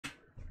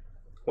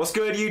What's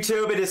good,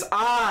 YouTube? It is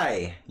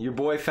I, your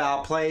boy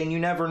FaulPlay, and you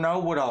never know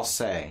what I'll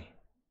say.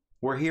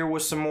 We're here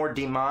with some more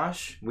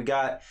Dimash. We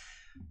got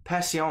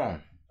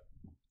Passione.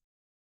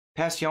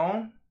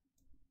 Passione?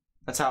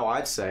 That's how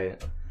I'd say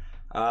it.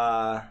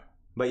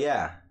 But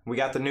yeah, we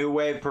got the new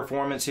wave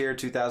performance here,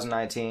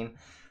 2019.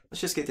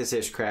 Let's just get this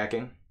ish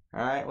cracking.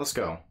 All right, let's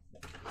go.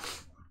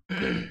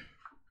 Okay.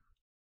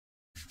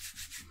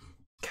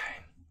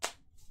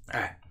 All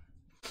right.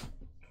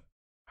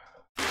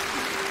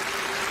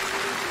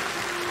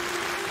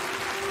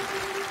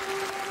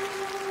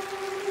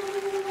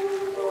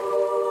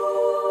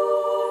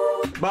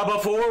 But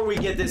before we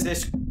get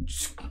this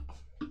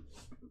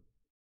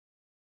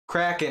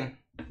cracking,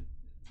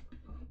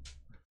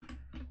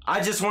 I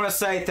just want to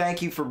say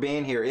thank you for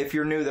being here. If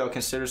you're new, though,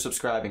 consider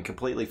subscribing.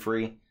 Completely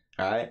free.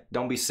 All right?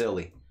 Don't be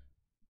silly.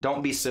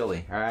 Don't be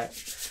silly. All right?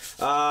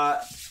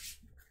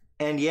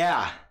 And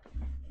yeah,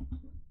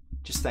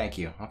 just thank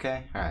you.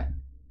 Okay? All right.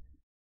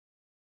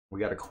 We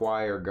got a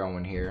choir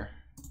going here.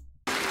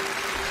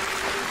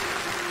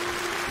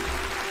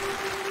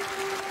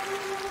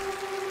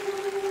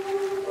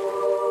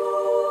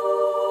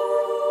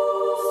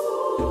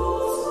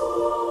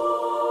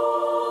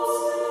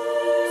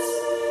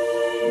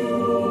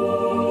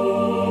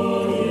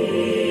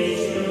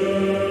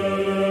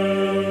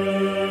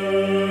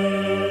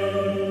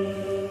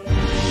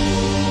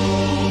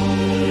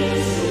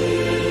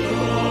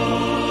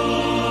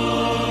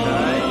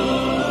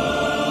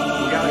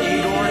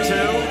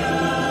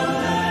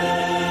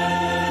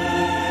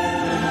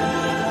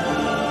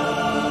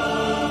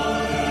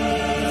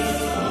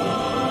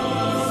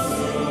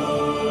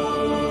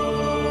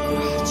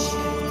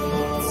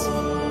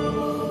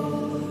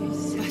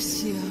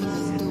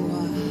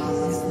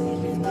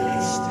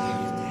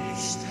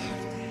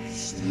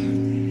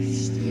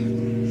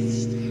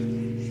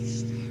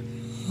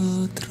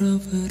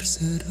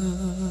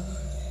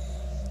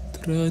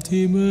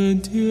 You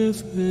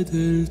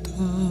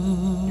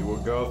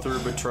will go through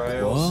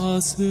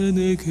betrayals.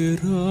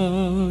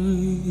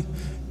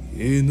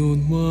 E non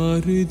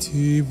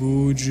mariti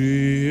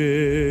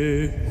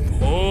bugie,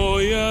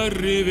 poi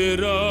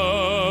arriverai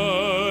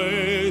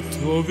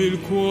dove il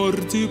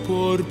cuor ti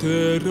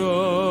porterà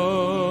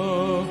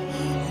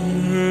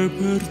e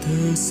per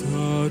te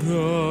sarà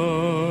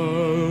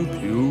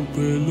più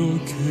bello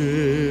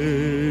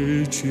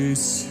che ci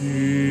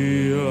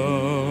sia.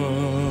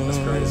 That's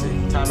crazy.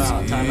 Time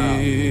out, time out.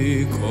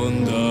 Ti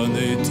condanna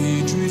e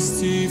ti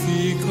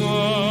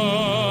giustifica.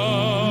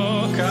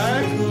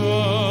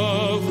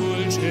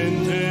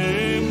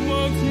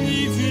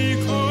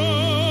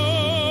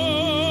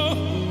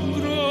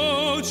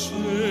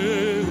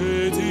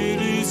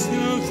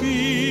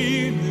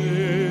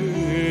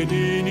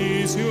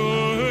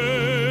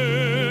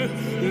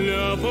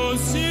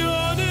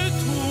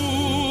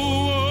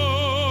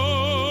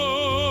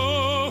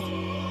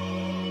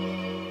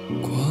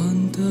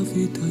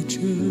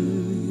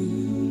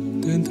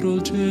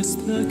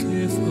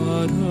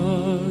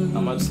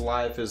 How much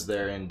life is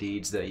there in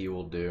deeds that you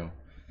will do?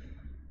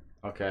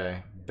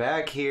 Okay,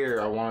 back here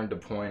I wanted to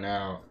point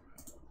out,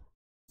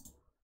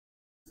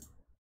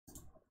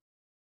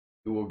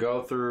 you will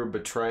go through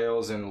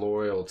betrayals and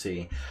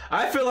loyalty.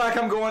 I feel like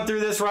I'm going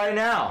through this right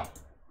now.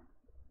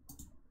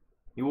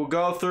 You will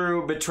go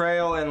through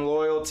betrayal and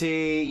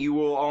loyalty. You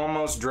will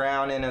almost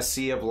drown in a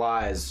sea of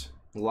lies.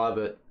 Love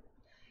it.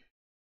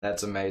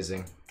 That's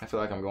amazing. I feel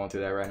like I'm going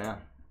through that right now.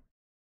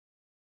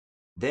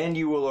 Then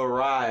you will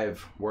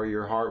arrive where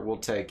your heart will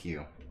take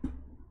you.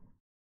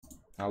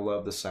 I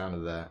love the sound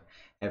of that.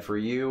 And for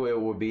you, it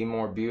will be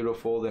more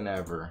beautiful than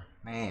ever.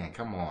 Man,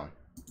 come on.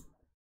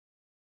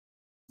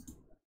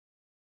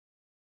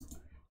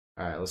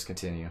 All right, let's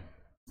continue.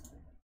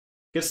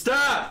 Good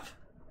stuff!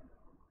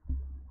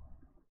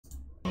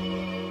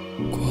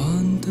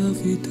 Quanta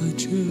vita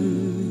c'è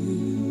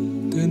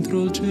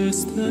dentro il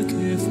gesto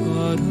che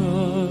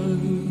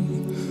farai.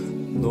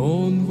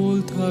 Non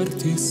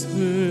voltarti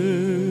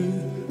se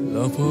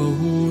la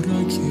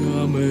paura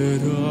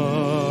chiamerà.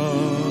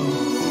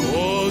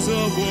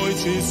 Cosa vuoi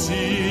ci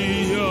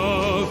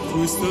sia,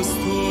 questa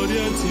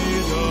storia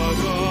ti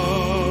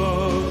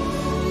darà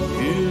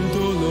il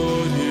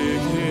dolore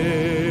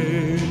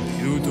che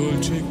più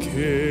dolce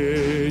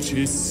che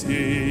ci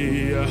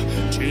sia,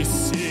 ci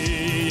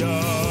sia.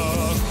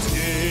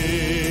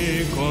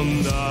 Ti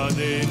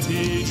condanna e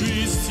ti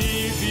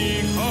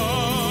giustifica.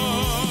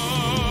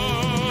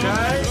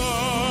 Okay.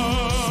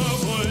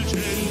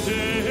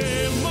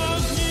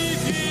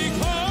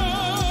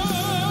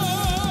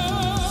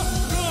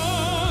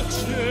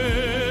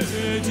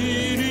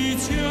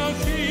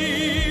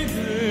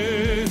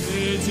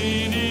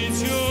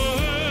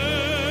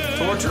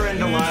 Torture and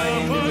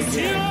delighting into the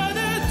game.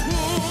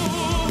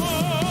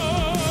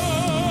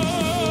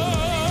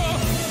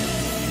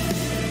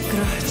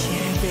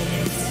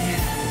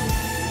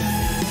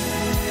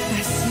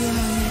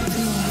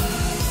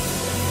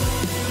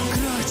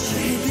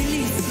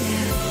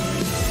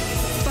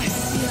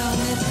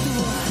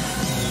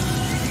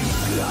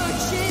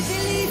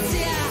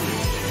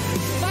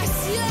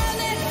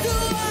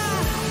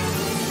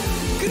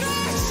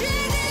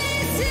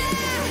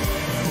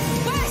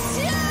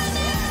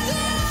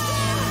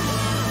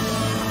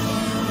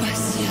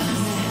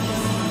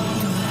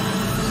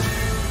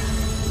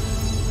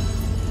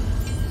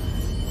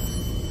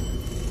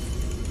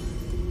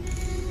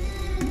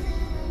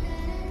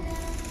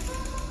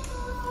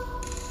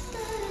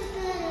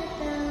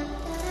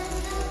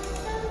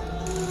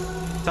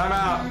 Time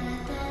out.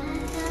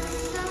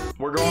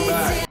 We're going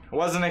back. I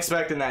wasn't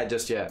expecting that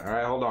just yet. All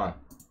right, hold on.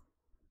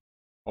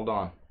 Hold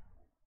on.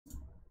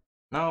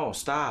 No,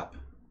 stop.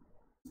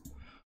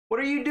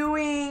 What are you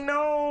doing?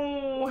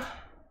 No. All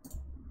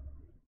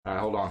right,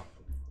 hold on.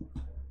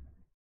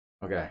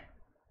 Okay.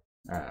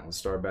 All right, let's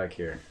start back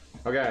here.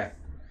 Okay.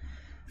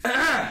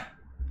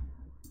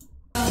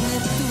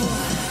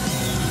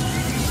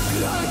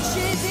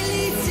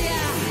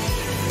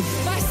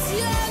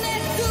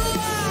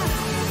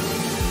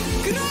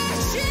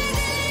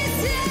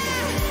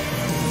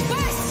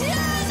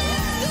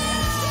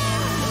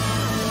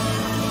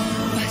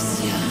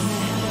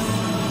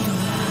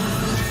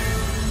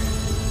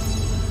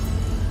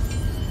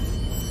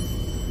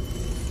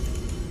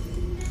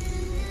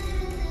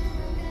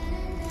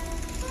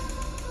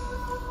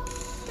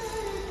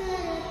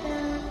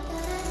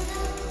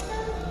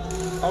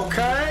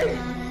 Okay.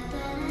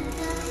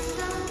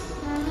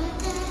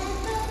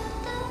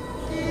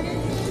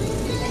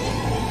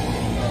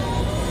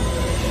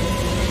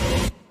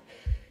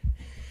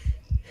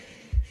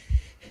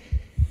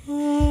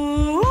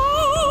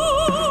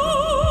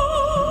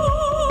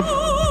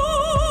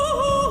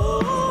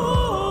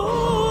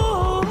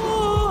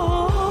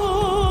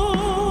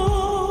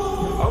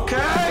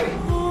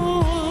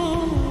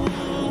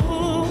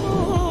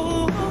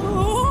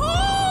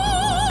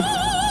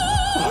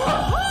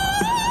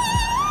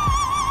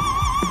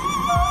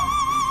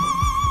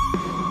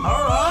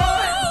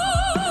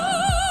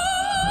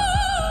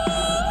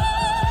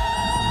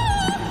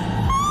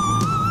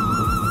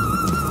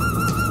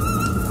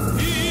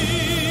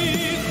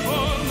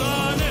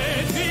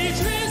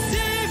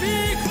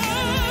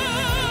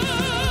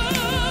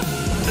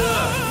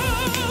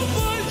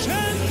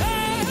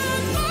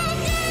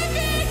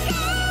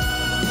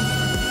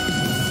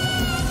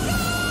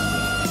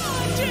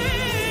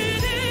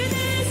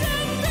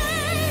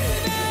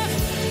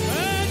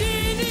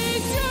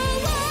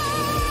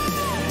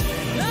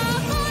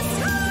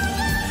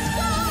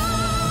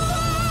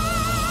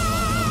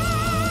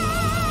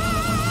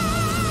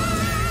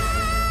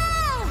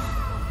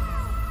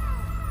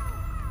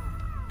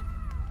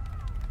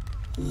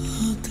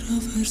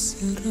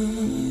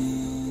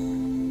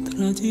 Attraverserai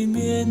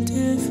tradimenti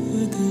e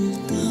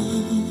fedeltà,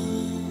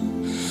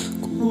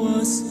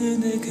 quasi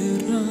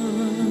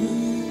negherai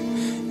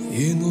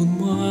in un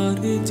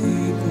mare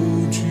di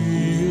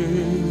bugie,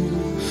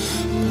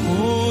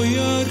 poi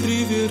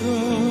arriverai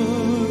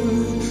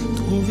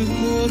dove il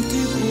cuore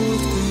ti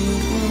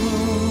porterà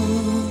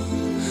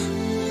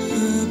e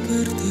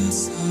per te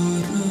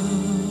sarà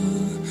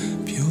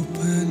più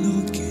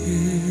bello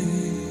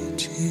che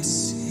ci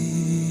sia.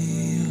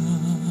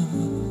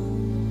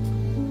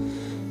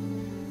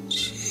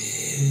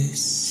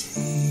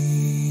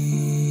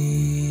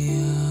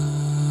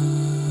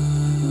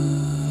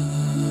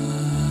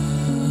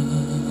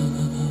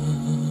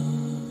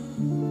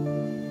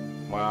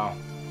 Wow.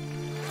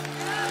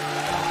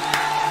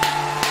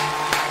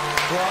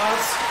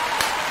 Applause.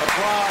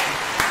 Applause.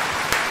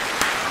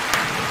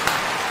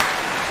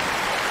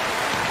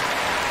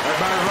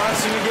 Everybody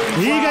rushing and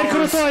getting Игорь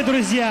flowers. Крутой,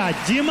 друзья!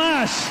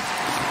 Димаш!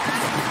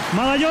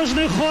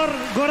 Молодежный хор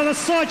города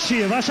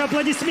Сочи! Ваши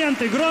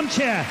аплодисменты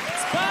громче!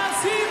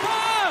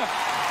 Спасибо!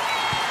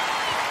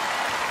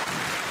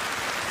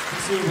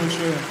 Спасибо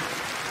большое.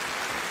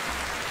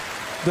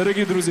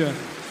 Дорогие друзья,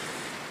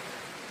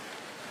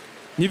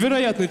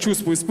 невероятное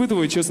чувство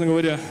испытываю, честно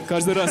говоря,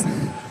 каждый раз,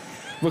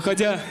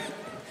 выходя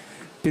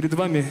перед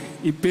вами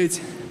и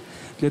петь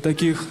для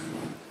таких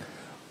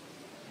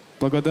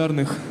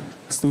благодарных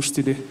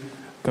слушателей,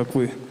 как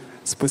вы.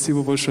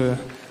 Спасибо большое.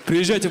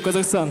 Приезжайте в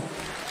Казахстан.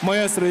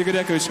 Маэстро Игорь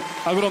Яковлевич,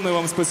 огромное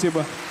вам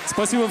спасибо.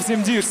 Спасибо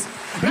всем Дирс.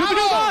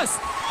 Люблю вас!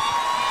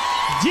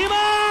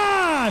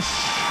 Димаш!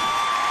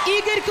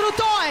 Игорь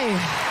Крутой!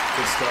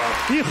 Good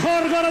stuff. И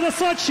хор города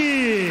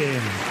Сочи!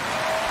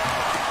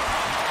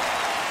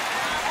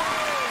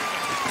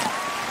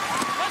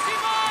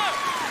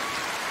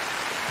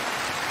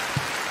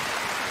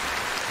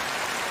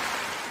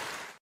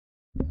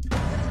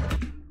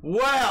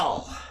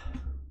 Well,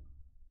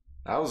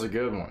 that was a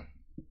good one.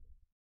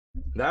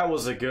 That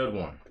was a good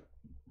one.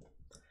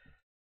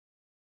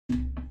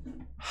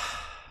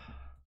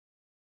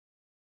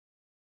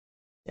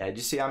 Yeah, did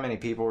you see how many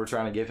people were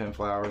trying to give him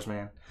flowers,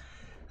 man?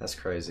 That's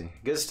crazy.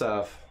 Good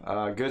stuff.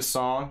 Good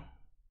song.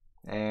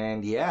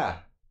 And yeah.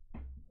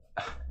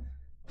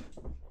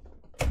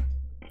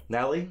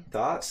 Nelly,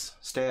 thoughts?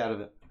 Stay out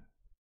of it.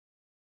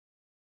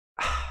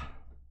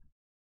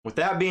 With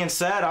that being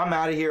said, I'm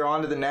out of here.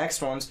 On to the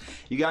next ones.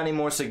 You got any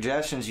more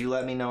suggestions, you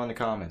let me know in the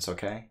comments,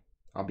 okay?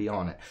 I'll be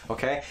on it,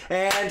 okay?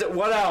 And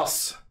what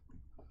else?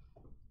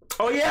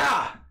 Oh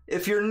yeah!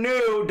 If you're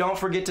new, don't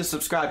forget to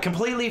subscribe.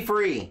 Completely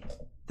free.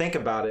 Think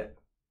about it.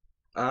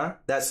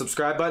 That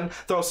subscribe button,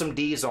 throw some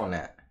D's on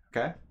that,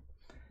 okay?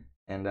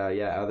 And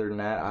yeah, other than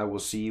that, I will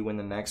see you in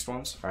the next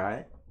ones, all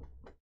right?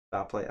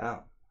 FaulPlay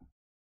out.